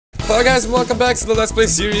Hello guys, and welcome back to the Let's Play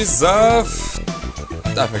series of...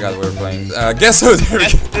 I forgot what we were playing. Guess Who? There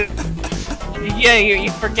we go. Yeah, you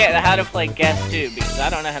forget how to play Guess Who, because I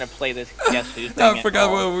don't know how to play this Guess Who thing. I forgot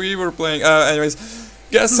what we were playing. Anyways,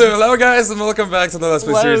 Guess Who? Hello guys, and welcome back to the Let's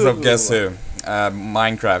Play series of Guess Who?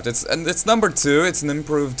 Minecraft. It's number 2, it's an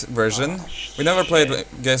improved version. We never played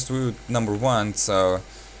Guess Who number 1, so...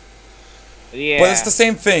 Yeah. But it's the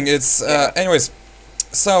same thing, it's... anyways,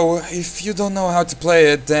 so if you don't know how to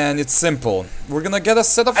play it, then it's simple. We're gonna get a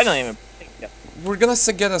set of... I don't even... We're gonna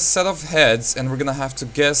get a set of heads, and we're gonna have to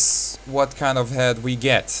guess what kind of head we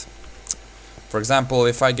get. For example,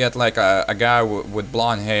 if I get like a guy with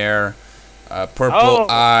blonde hair,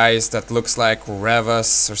 purple eyes that looks like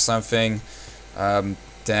Revus or something,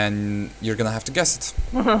 then you're gonna have to guess it.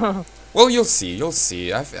 Well, you'll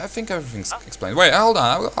see. I think everything's explained. Wait, hold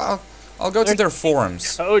on. I'll go to their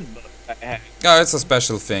forums. Code book I have. Oh, it's a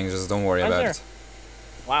special thing. Just don't worry about it.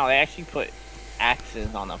 Wow, they actually put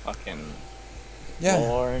axes on the fucking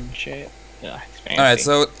floor and shit. Yeah, it's fancy. Alright,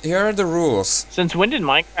 so here are the rules. Since when did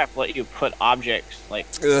Minecraft let you put objects like?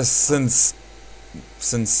 Since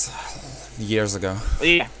years ago.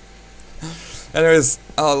 Yeah. Anyways,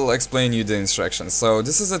 I'll explain you the instructions. So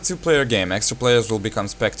this is a 2-player game. Extra players will become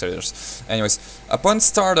spectators. Anyways, upon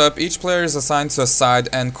startup, each player is assigned to a side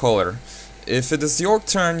and color. If it is your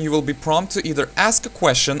turn, you will be prompted to either ask a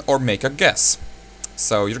question or make a guess.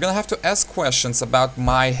 So you're gonna have to ask questions about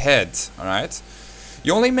my head, alright?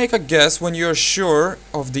 You only make a guess when you're sure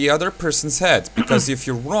of the other person's head, because if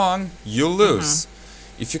you're wrong, you lose.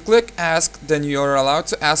 If you click ask, then you're allowed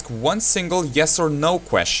to ask one single yes or no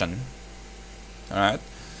question. Alright?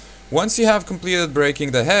 Once you have completed breaking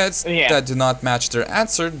the heads that do not match their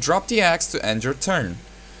answer, drop the axe to end your turn.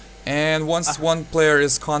 And once one player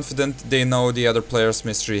is confident they know the other player's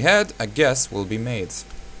mystery head, a guess will be made.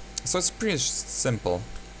 So it's pretty simple.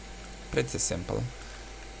 Pretty simple.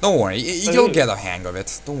 Don't worry, you'll get a hang of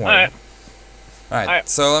it. Don't worry. Alright,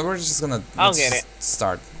 so we're just gonna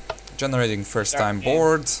start. Generating first time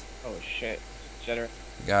board. Oh shit.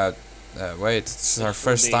 Got wait, it's our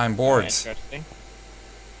first time board. Interesting.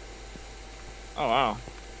 Oh wow.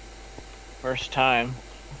 First time.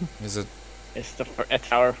 Is it?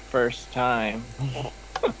 It's our first time.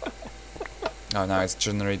 Oh, now it's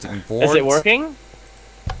generating board. Is it working?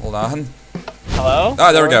 Hold on. Hello?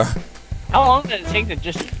 Oh, there we go. How long did it take to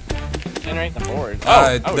just generate the board?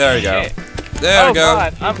 There we go. There we go.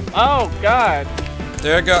 Oh god.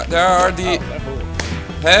 There we go. There are the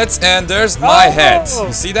heads, and there's my head.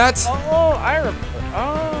 You see that? Oh, I remember.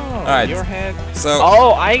 Oh, your head. So.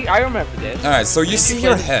 Oh, I remember this. All right. So you see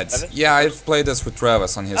your head. Yeah, I've played this with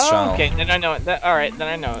Travis on his channel. Okay. Then I know it. All right. Then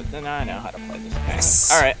I know how to play this.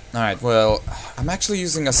 Yes. All right. All right. Well, I'm actually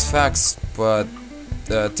using a Sphax, but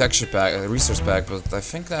texture pack, resource pack, but I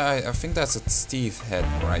think that's a Steve head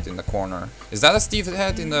right in the corner. Is that a Steve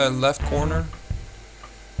head in the left corner?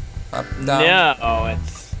 Up, down? No,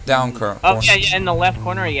 it's down corner. Oh yeah, in the left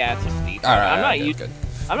corner. Yeah, it's a Steve. Alright,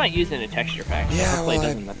 I'm not using a texture pack. Yeah,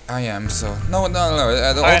 well, I am. So no. All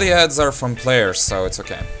the heads are from players, so it's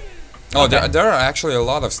okay. Oh, there are actually a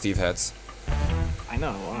lot of Steve heads. I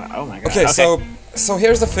know. Oh my god. Okay, so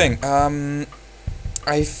here's the thing.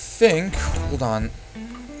 I think. Hold on.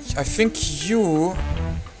 I think you're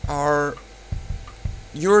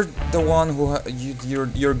the one who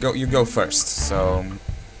you go first. So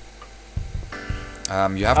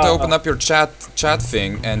you have to open up your chat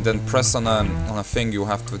thing and then press on a thing you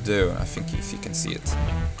have to do. I think if you can see it.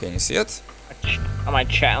 Can you see it? On my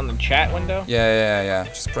chat on the chat window? Yeah.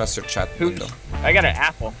 Just press your chat window. I got an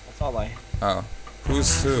apple. That's all I. Oh,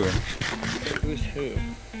 who's who? Who's who?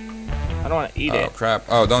 I don't want to eat it. Oh crap!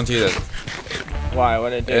 Oh, don't eat it. Why? What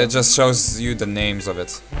did it do? It just shows you the names of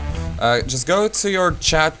it. Just go to your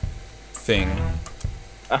chat thing.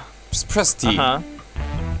 Just press T.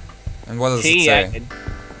 And what does it say?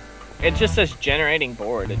 It just says generating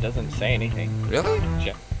board. It doesn't say anything. Really?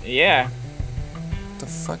 Yeah. The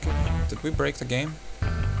fuck? Did we break the game?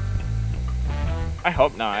 I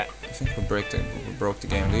hope not. I think we broke the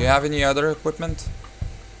game. Do you have any other equipment?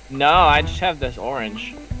 No, I just have this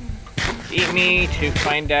orange. Eat me to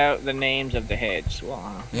find out the names of the heads.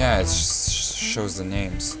 Wow. Yeah, it shows the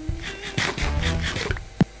names.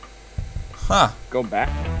 Huh. Go back.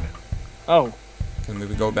 Oh. Can we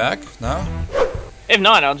go back? No? If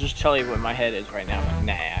not, I'll just tell you what my head is right now. But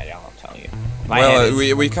nah, I'll tell you. Well,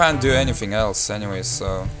 we can't do anything else anyway,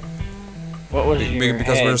 so... What was your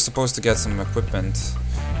because head? we're supposed to get some equipment.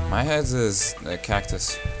 My head is a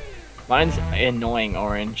cactus. Mine's annoying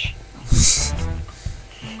orange.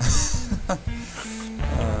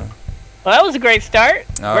 Well, that was a great start.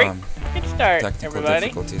 Great start. start, technical everybody.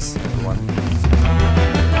 difficulties, everyone.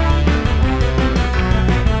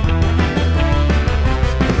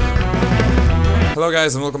 Hello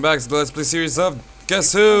guys and welcome back to the Let's Play series of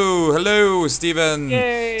Guess Who? Hello, Steven!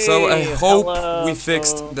 Yay! So I hope Hello. we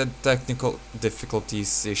fixed the technical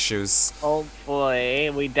difficulties issues. Hopefully,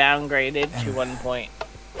 we downgraded to 1 point.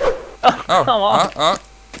 Oh, Come on.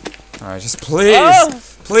 Alright, just please, Oh.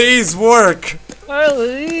 please work!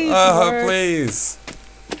 Please, work. Please.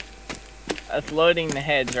 It's loading the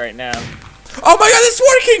heads right now. Oh my god, it's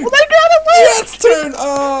working! Oh my god, it worked! Yeah, it's turned!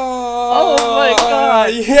 Oh, Oh my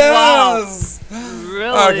god! Yes! Wow.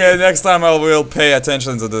 Really? Okay, next time I will pay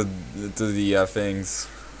attention to the things,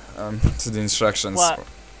 to the instructions. What?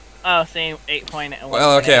 Oh, same 8 point.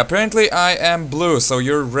 Well, okay. Apparently I am blue, so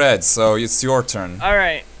you're red. So it's your turn. All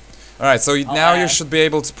right. All right. So now you ask. should be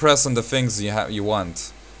able to press on the things you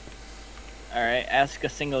want. All right. Ask a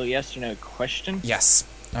single yes or no question. Yes.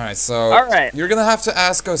 All right. So you're gonna have to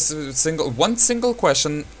ask a one single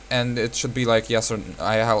question, and it should be like yes or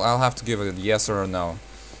I'll have to give it a yes or a no.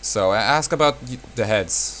 So ask about the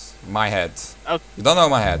heads. My head. Okay. You don't know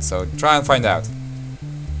my head, so try and find out.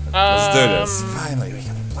 Let's do this. Finally, we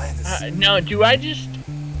can play this. No,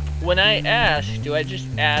 when I ask, do I just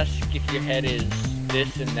ask if your head is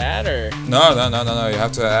this and that, or? No. You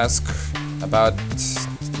have to ask about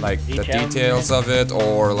like the details of it,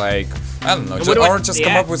 or like I don't know, just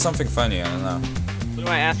come up with something funny. I don't know. What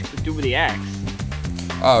do I ask to do with the axe?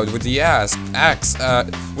 Oh, with the axe,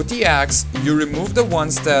 with the axe, you remove the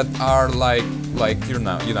ones that are like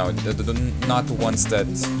not the ones that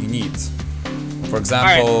you need. For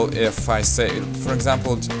example, if I say, for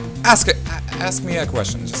example, ask me a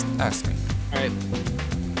question. Just ask me. All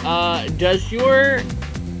right. Does your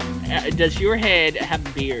head have a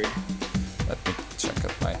beard? Let me check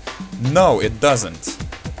out my. No, it doesn't.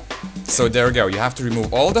 So there we go. You have to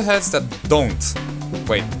remove all the heads that don't.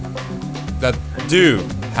 Wait. That do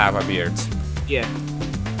have a beard. Yeah.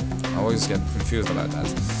 I always get confused about that.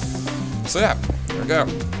 So yeah, there we go.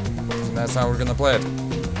 So that's how we're gonna play it.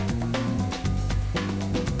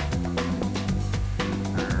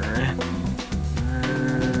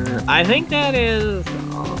 I think that is. I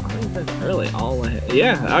think that's really all.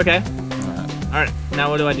 Yeah. Okay. All right. Now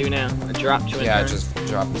what do I do now? I drop to it. Yeah, just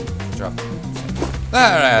drop.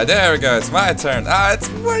 Alright, there we go. It's my turn. It's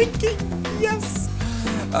working. Yes.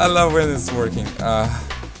 I love when it's working.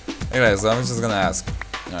 Anyway, so I'm just gonna ask.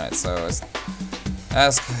 Alright, so let's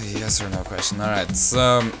ask a yes or no question. Alright,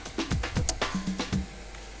 so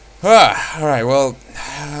alright, well,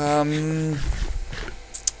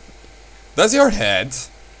 does your head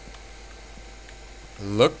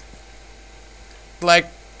look like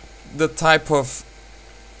the type of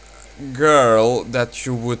girl that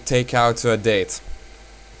you would take out to a date?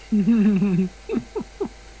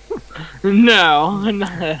 No,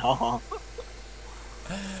 not at all.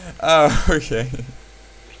 Oh, okay.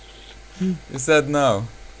 You said no.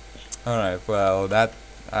 Alright, well,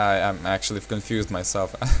 I'm actually confused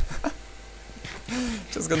myself.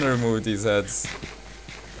 Just gonna remove these heads.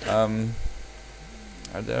 Are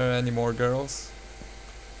there any more girls?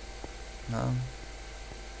 No?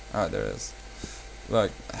 Oh, there is.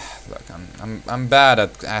 Look, I'm bad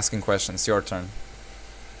at asking questions. Your turn.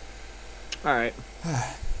 All right.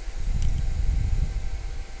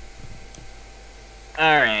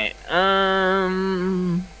 All right.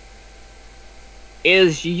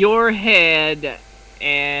 Is your head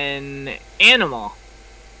an animal?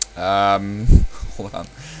 Hold on.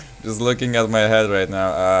 Just looking at my head right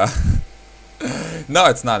now. No,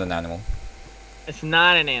 it's not an animal. It's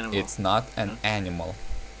not an animal. It's not an animal.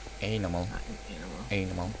 Animal. Not an animal.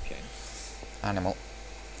 Animal. Okay. Animal.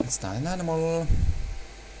 It's not an animal.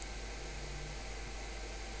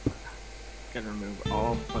 Gotta remove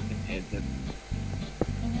all fucking heads.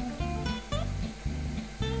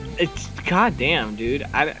 It's goddamn, dude.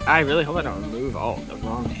 I really hope I don't remove all the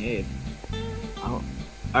wrong head. Oh,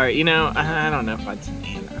 all right. You know, I don't know if I'd say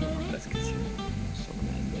man. I don't know if that's considered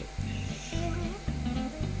someone,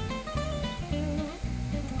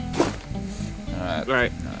 but. Alright.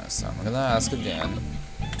 Right. So I'm gonna ask again.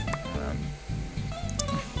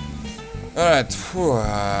 Alright.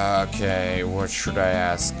 Okay. What should I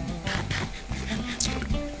ask?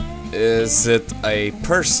 Is it a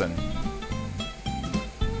person?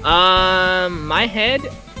 My head.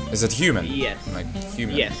 Is it human? Yes. Like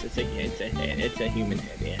human? Yes, it's a human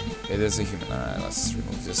head. Yeah. It is a human. Alright, let's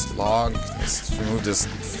remove this log. Let's remove this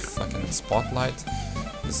fucking spotlight.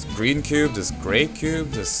 This green cube, this gray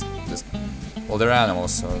cube, this. Well, they're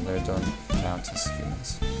animals, so they don't count as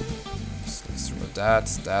humans. So let's remove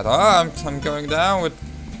that. Oh, I'm going down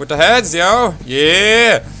with the heads, yo.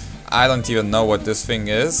 Yeah. I don't even know what this thing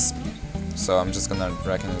is, so I'm just gonna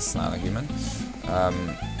reckon it's not a human.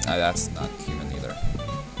 That's not human either.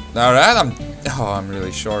 Alright, I'm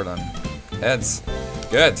really short on heads.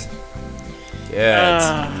 Good.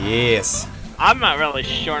 Yes. I'm not really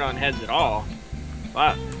short on heads at all.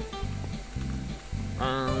 Fuck.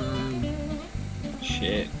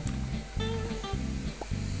 Shit.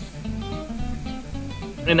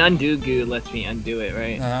 An undo goo lets me undo it,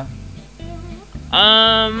 right?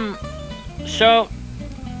 So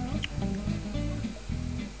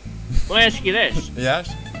let me ask you this. Yeah.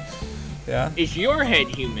 Yeah. Is your head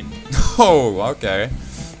human? Oh, okay.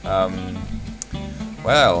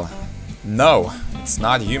 Well, no, it's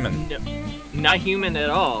not human. No, not human at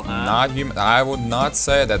all, huh? Not human. I would not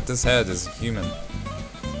say that this head is human.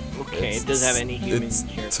 Okay, it does have any human It's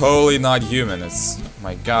character. totally not human. It's,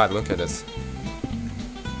 my God, look at it.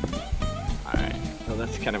 Alright, so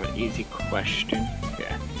that's kind of an easy question.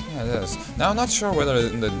 Yeah. Yeah, it is. Now I'm not sure whether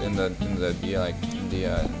in the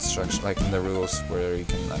instruction, like in the rules, where you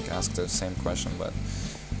can like ask the same question, but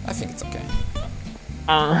I think it's okay.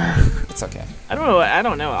 It's okay. I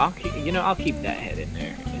don't know. I'll keep that head in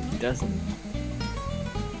there. It doesn't.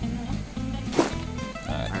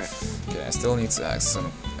 Alright. Okay, I still need to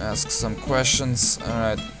ask some questions.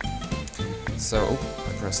 Alright. So,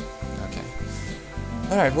 I pressed. Okay.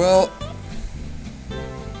 Alright. Well.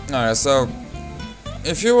 Alright. So,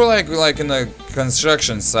 if you were like in the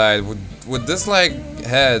construction side, would this like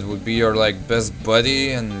head would be your like best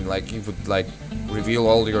buddy, and like you would like reveal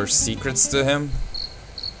all your secrets to him?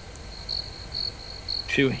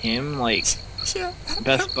 To him, like, Yeah.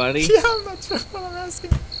 best buddy? Yeah, I'm not sure what I'm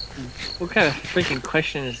asking. What kind of freaking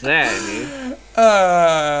question is that, dude?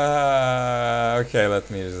 Okay, let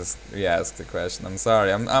me just re-ask the question. I'm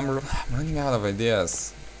sorry, I'm running out of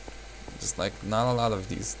ideas. Just like not a lot of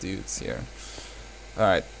these dudes here. All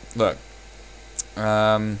right, look.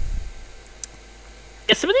 Yeah,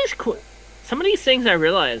 some of these things I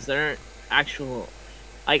realized they aren't actual.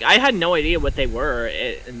 Like, I had no idea what they were,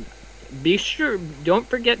 and be sure, don't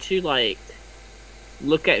forget to like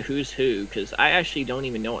look at who's who, because I actually don't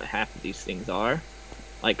even know what half of these things are.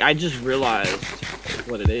 Like, I just realized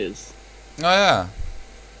what it is. Oh yeah.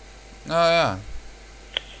 Oh yeah.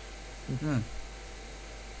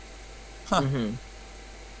 Huh.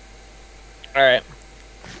 All right.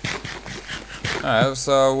 Alright,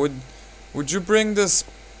 so would you bring this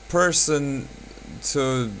person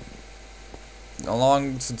to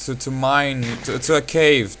mine to a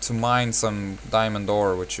cave to mine some diamond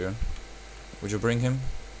ore with you? Would you bring him?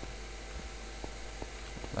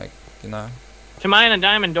 Like, you know? To mine a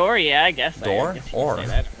diamond door, yeah, I guess. Door? I guess you Ore? could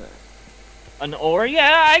say that. An ore,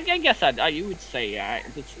 yeah, I guess you would say, yeah.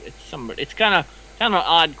 It's somebody. It's kind of an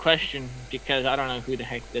odd question because I don't know who the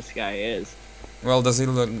heck this guy is. Well, does he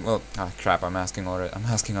look? Well, ah, crap! I'm asking already. I'm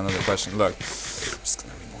asking another question. Look, I'm just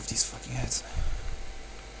gonna remove these fucking heads.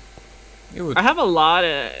 You would I have a lot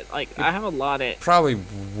of probably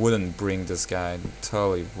wouldn't bring this guy.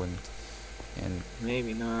 Totally wouldn't. And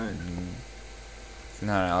maybe not.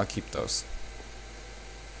 no, I'll keep those.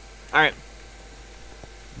 All right.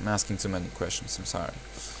 I'm asking too many questions. I'm sorry.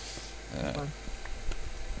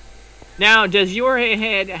 Now, does your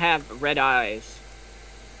head have red eyes?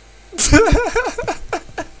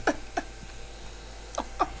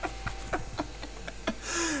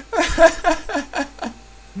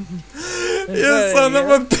 You son of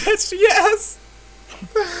a bitch! Yes.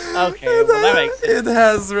 Okay, well that makes sense. It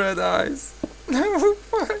has red eyes.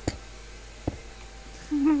 Fuck.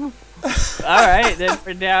 All right, then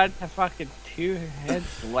we're down to fucking 2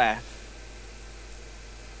 heads left.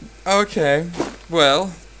 Okay.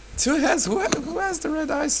 Well, 2 heads. Who has the red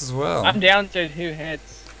eyes as well? I'm down to 2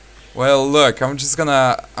 heads. Well, look, I'm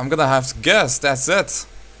gonna have to guess. That's it.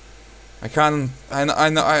 I can't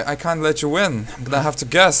let you win. I'm gonna have to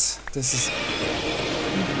guess. This is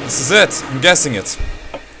it. I'm guessing it.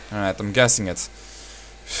 All right, I'm guessing it.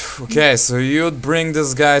 Okay, so you'd bring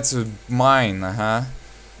this guy to mine, huh?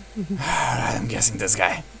 Alright, I'm guessing this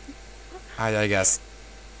guy. I guess.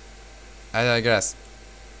 I guess.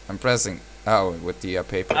 I'm pressing. Oh, with the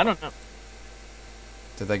paper. I don't know.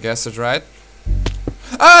 Did I guess it right?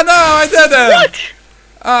 Ah, no, I didn't! What?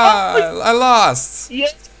 Ah, I lost.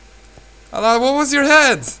 Yes. What was your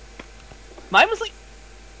head? Mine was like.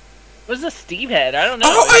 It was a Steve head. I don't know.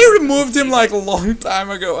 Oh, I removed him like a long time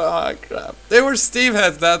ago. Oh, crap. They were Steve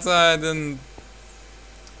heads. That's why I didn't.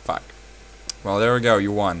 Fuck. Well, there we go.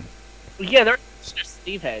 You won. Yeah, there were just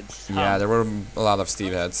Steve heads. Yeah, there were a lot of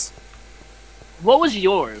Steve heads. What was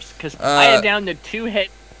yours? Because I had down to 2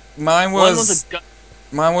 heads. Mine One was. was a gun.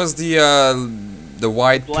 Mine was the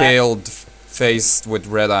white-tailed face with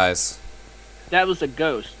red eyes. That was a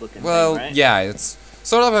ghost looking Well, thing, right? yeah, it's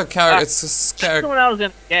sort of a character. It's a That's the character. one I was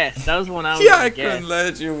gonna guess. That was the one I was Yeah, gonna I guess. couldn't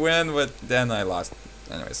let you win, but then I lost.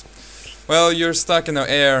 Anyways, well, you're stuck in the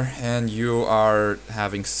air and you are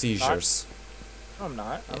having seizures. No, I'm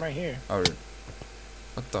not. I'm right here. Or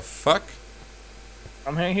what the fuck?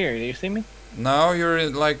 I'm right here. Do you see me? No,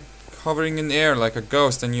 you're like hovering in the air like a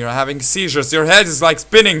ghost, and you're having seizures. Your head is like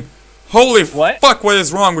spinning. Holy What? fuck! What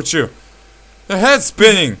is wrong with you? Your head's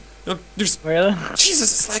spinning. You're Really?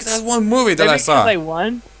 Jesus, it's like that one movie that Maybe I saw. because I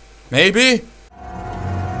won? Maybe?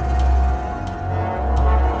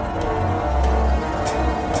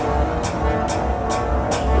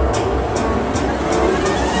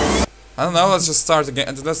 I don't know, let's just start the game.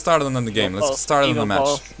 Let's start another game. Let's start another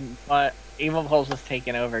match. But Evil Pulse is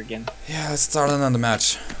taking over again. Yeah, let's start another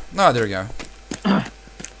match. Oh, there we go.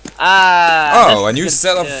 Oh, a new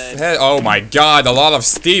set of head. Oh my god, a lot of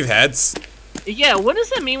Steve heads. Yeah, what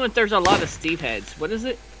does that mean when there's a lot of Steve heads? What is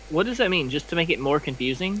it? What does that mean? Just to make it more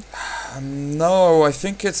confusing? No, I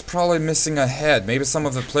think it's probably missing a head. Maybe some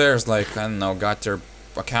of the players, like, I don't know, got their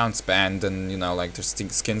accounts banned and, you know, like, their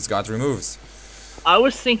skins got removed. I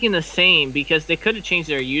was thinking the same because they could have changed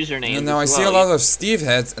their username. And now I see a lot of Steve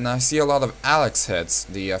heads and I see a lot of Alex heads,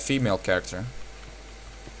 the female character.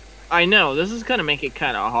 I know, this is gonna make it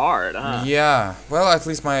kind of hard, huh? Yeah, well, at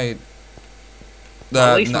least my...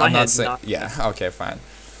 Well, at least no, my I'm not head's saying... not. Yeah, okay, fine.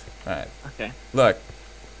 Alright. Okay. Look,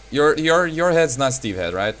 your head's not Steve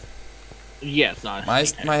head, right? Yeah, it's not. My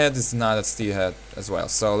head is not a Steve head as well,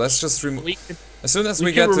 so let's just remove... As soon as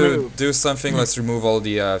we can get to remove. do something, let's remove all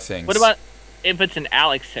the things. What about if it's an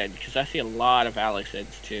Alex head? Because I see a lot of Alex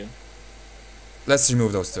heads too. Let's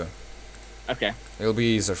remove those two. Okay. It'll be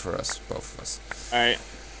easier for us, both of us. Alright.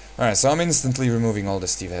 Alright, so I'm instantly removing all the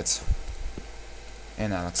Steve heads.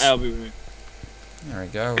 And Alex. I'll be removed. There we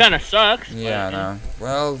go. Kind of sucks. Yeah, but, no.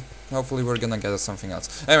 Well, hopefully we're gonna get something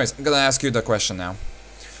else. Anyways, I'm gonna ask you the question now.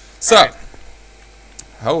 So, Alright.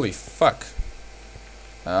 holy fuck.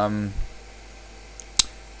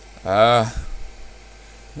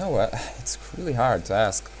 You know what? It's really hard to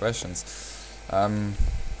ask questions. I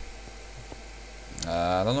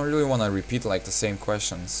don't really want to repeat like the same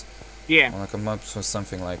questions. Yeah. I want to come up with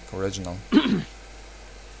something like original.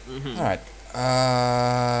 Mm-hmm. All right.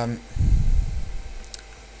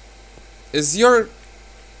 Is your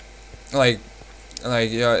does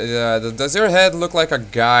your head look like a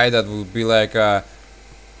guy that would be like a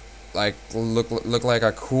look like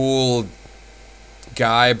a cool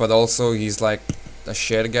guy, but also he's like a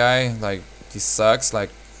shit guy, like he sucks, like,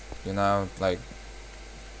 you know, like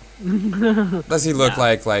does he look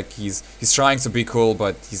No. like he's trying to be cool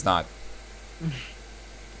but he's not?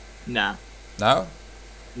 No. No?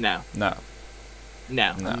 No. No.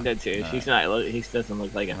 No. No. I'm dead serious. No. He's not. He doesn't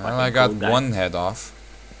look like a Well, fucking I got cool guy. one head off.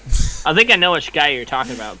 I think I know which guy you're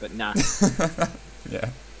talking about, but nah, Yeah.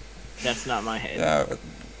 that's not my head. Yeah.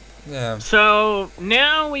 Yeah. So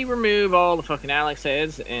now we remove all the fucking Alex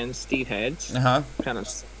heads and Steve heads. Uh-huh. Kind of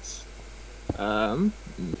sucks.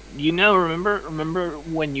 You know, remember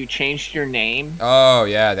when you changed your name? Oh,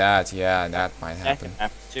 yeah, that might That happen. can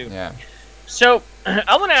happen too. Yeah. So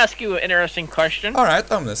I want to ask you an interesting question. Alright,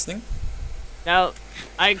 I'm listening. Now,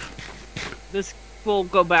 this will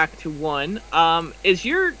go back to one. Is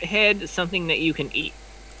your head something that you can eat?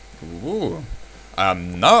 Ooh.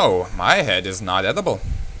 No, my head is not edible.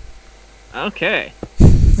 Okay.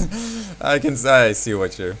 I see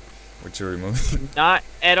what you're removing. Not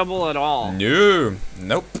edible at all. No,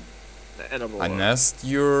 nope. Edible. Unless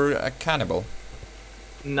you're a cannibal.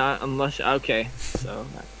 Not unless. Okay. So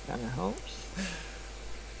that kind of helps.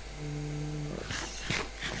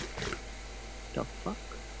 The fuck?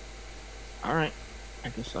 Alright. I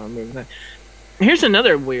guess I'll remove that. Here's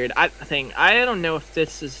another weird thing. I don't know if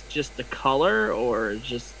this is just the color or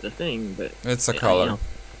just the thing, but It's a you color. know.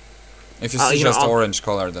 If you Oh, see you know, just I'll- orange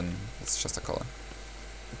color, then it's just a color.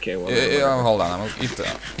 Okay, well. Hold on, I'll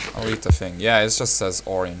eat the thing. Yeah, it just says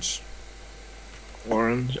orange.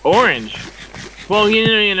 Orange. Well,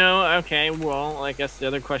 you know. Okay. Well, I guess the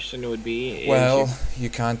other question would be. Well, you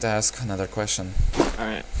can't ask another question. All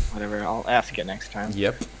right. Whatever. I'll ask it next time.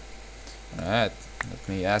 Yep. Alright.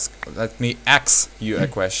 Let me ask you a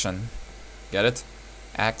question. Get it?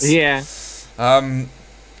 Axe? Yeah.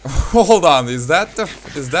 Hold on, is that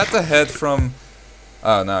the head from...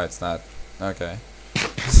 Oh, no, it's not. Okay.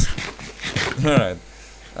 Alright.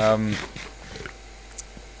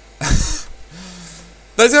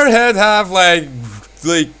 Does your head have like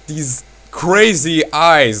these crazy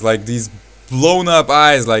eyes, like these blown up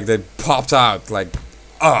eyes, like they popped out, like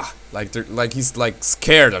like they're like he's like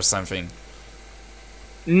scared or something?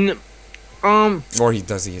 Or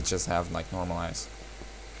does he just have like normal eyes?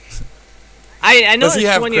 I know Does he it's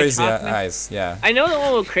have when you're crazy talking- eyes? Yeah. I know the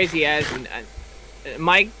one with crazy eyes. And,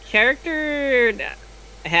 my character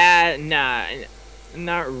had not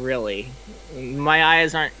really. My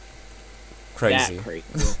eyes aren't Crazy. that crazy.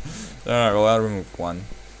 Alright, well, I'll remove one.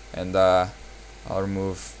 And, I'll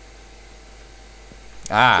remove...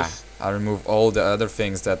 I'll remove all the other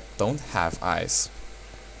things that don't have eyes.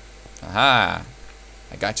 Aha!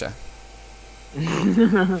 I gotcha.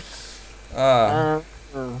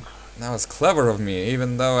 That was clever of me,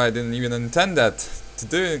 even though I didn't even intend that to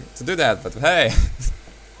do that, but hey.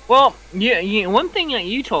 Well, one thing that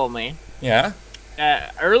you told me Yeah?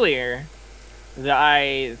 earlier that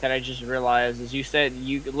I just realized is you said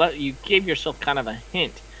you gave yourself kind of a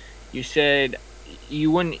hint. You said you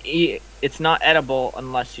wouldn't eat. It's not edible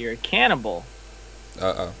unless you're a cannibal.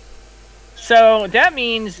 Uh-oh. So that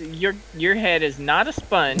means your head is not a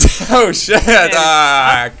sponge. Oh shit!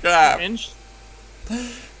 Crap!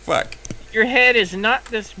 Fuck. Your head is not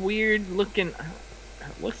this weird looking.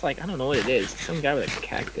 Looks like I don't know what it is. Some guy with a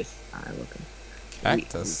cactus eye looking.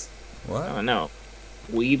 Cactus? What? I don't know.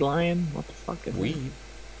 Weed lion? What the fuck is Weed? that?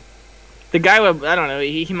 The guy with I don't know.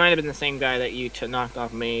 He might have been the same guy that you knocked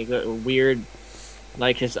off me. Weird,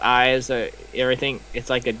 like his eyes, everything. It's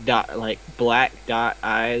like a dot, like black dot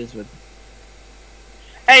eyes with.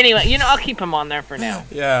 Anyway, I'll keep him on there for now.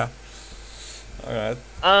 Yeah. Alright.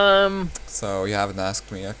 So you haven't asked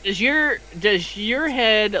me yet. Does your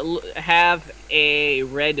head have a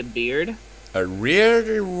red beard? A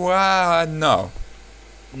rear? No.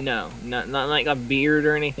 No, not like a beard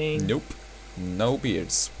or anything. Nope. No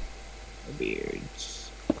beards. No beards.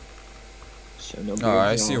 So no beards. Oh,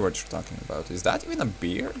 I at see all. what you're talking about. Is that even a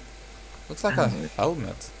beard? Looks like a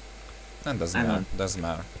helmet. That doesn't matter. Doesn't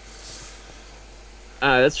matter.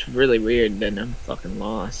 That's really weird. Then I'm fucking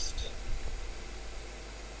lost.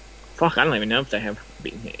 Fuck, I don't even know if they have.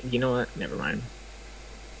 You know what? Never mind.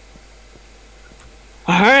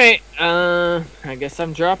 All right. I guess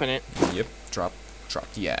I'm dropping it. Yep. Drop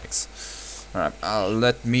the axe. All right.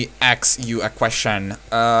 Let me ask you a question.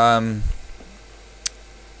 Does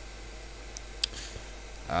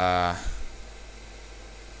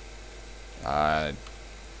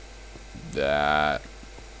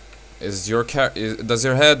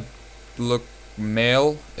your head look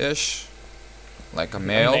male-ish? Like a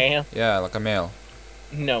male? male? Yeah, like a male.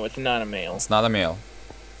 No, it's not a male. It's not a male.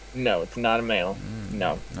 No, it's not a male.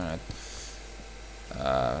 No. Alright.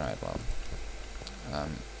 Alright, well.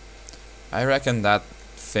 I reckon that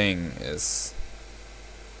thing is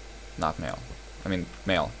not male. I mean,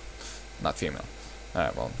 male, not female.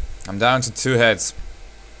 Alright, well. I'm down to 2 heads.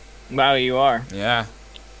 Wow, you are. Yeah.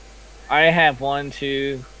 I have 1,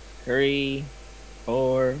 2, 3,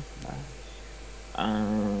 4, 5.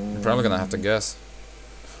 You're probably gonna have to guess.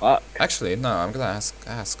 Fuck. Actually, no, I'm gonna ask.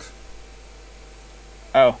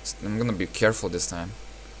 Oh. I'm gonna be careful this time.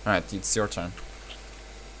 Alright, it's your turn.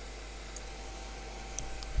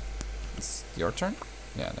 It's your turn?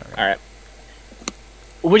 Yeah, there we go. Alright.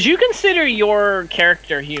 Would you consider your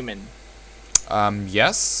character human?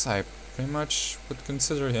 Yes, I pretty much would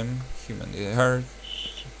consider him human. Her.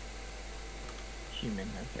 Human,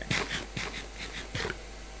 okay.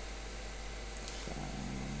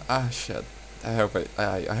 Ah, shit. I hope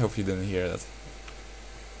you didn't hear that.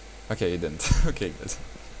 Okay, you didn't. Okay, good.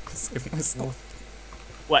 Save myself.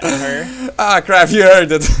 What, her? Ah, crap, you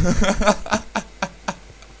heard it.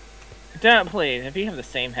 Don't, please. If you have the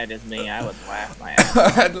same head as me, I would laugh my ass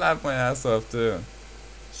off. I'd laugh my ass off too.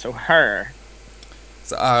 So her.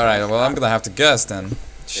 So, alright, well, I'm gonna have to guess then.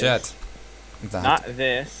 Shit. Not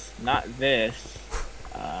this. Not this.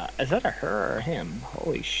 Is that a her or a him?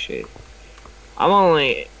 Holy shit. I'm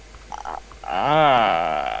only...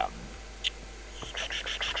 I'm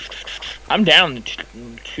down to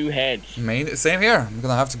 2 heads. Same here. I'm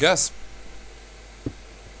gonna have to guess.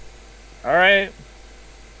 Alright.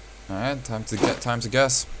 Alright, time to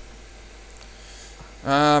guess.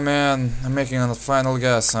 Ah, man, I'm making a final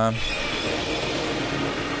guess, huh?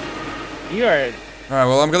 You are... Alright,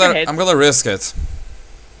 well, I'm gonna risk it.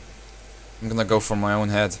 I'm gonna go for my own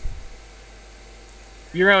head.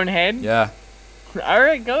 Your own head? Yeah.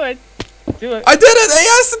 Alright, go ahead. Do it. I did it!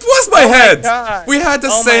 Yes, it was my head! God. We had the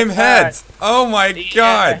Oh my same God. head! Oh my Yeah.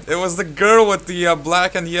 god! It was the girl with the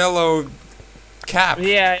black and yellow cap.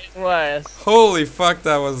 Yeah, it was. Holy fuck,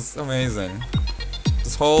 that was amazing.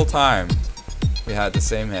 This whole time, we had the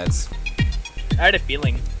same heads. I had a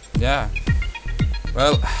feeling. Yeah.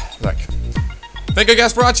 Well, look. Thank you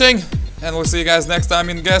guys for watching, and we'll see you guys next time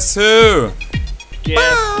in Guess Who!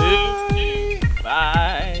 Guess who?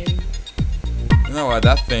 Bye. You know what?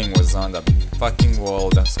 That thing was on the fucking wall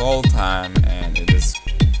this whole time, and it's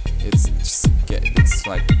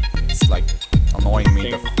like annoying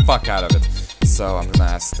me the fuck out of it. So I'm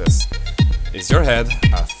gonna ask this: is your head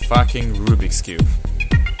a fucking Rubik's cube?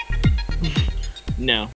 No.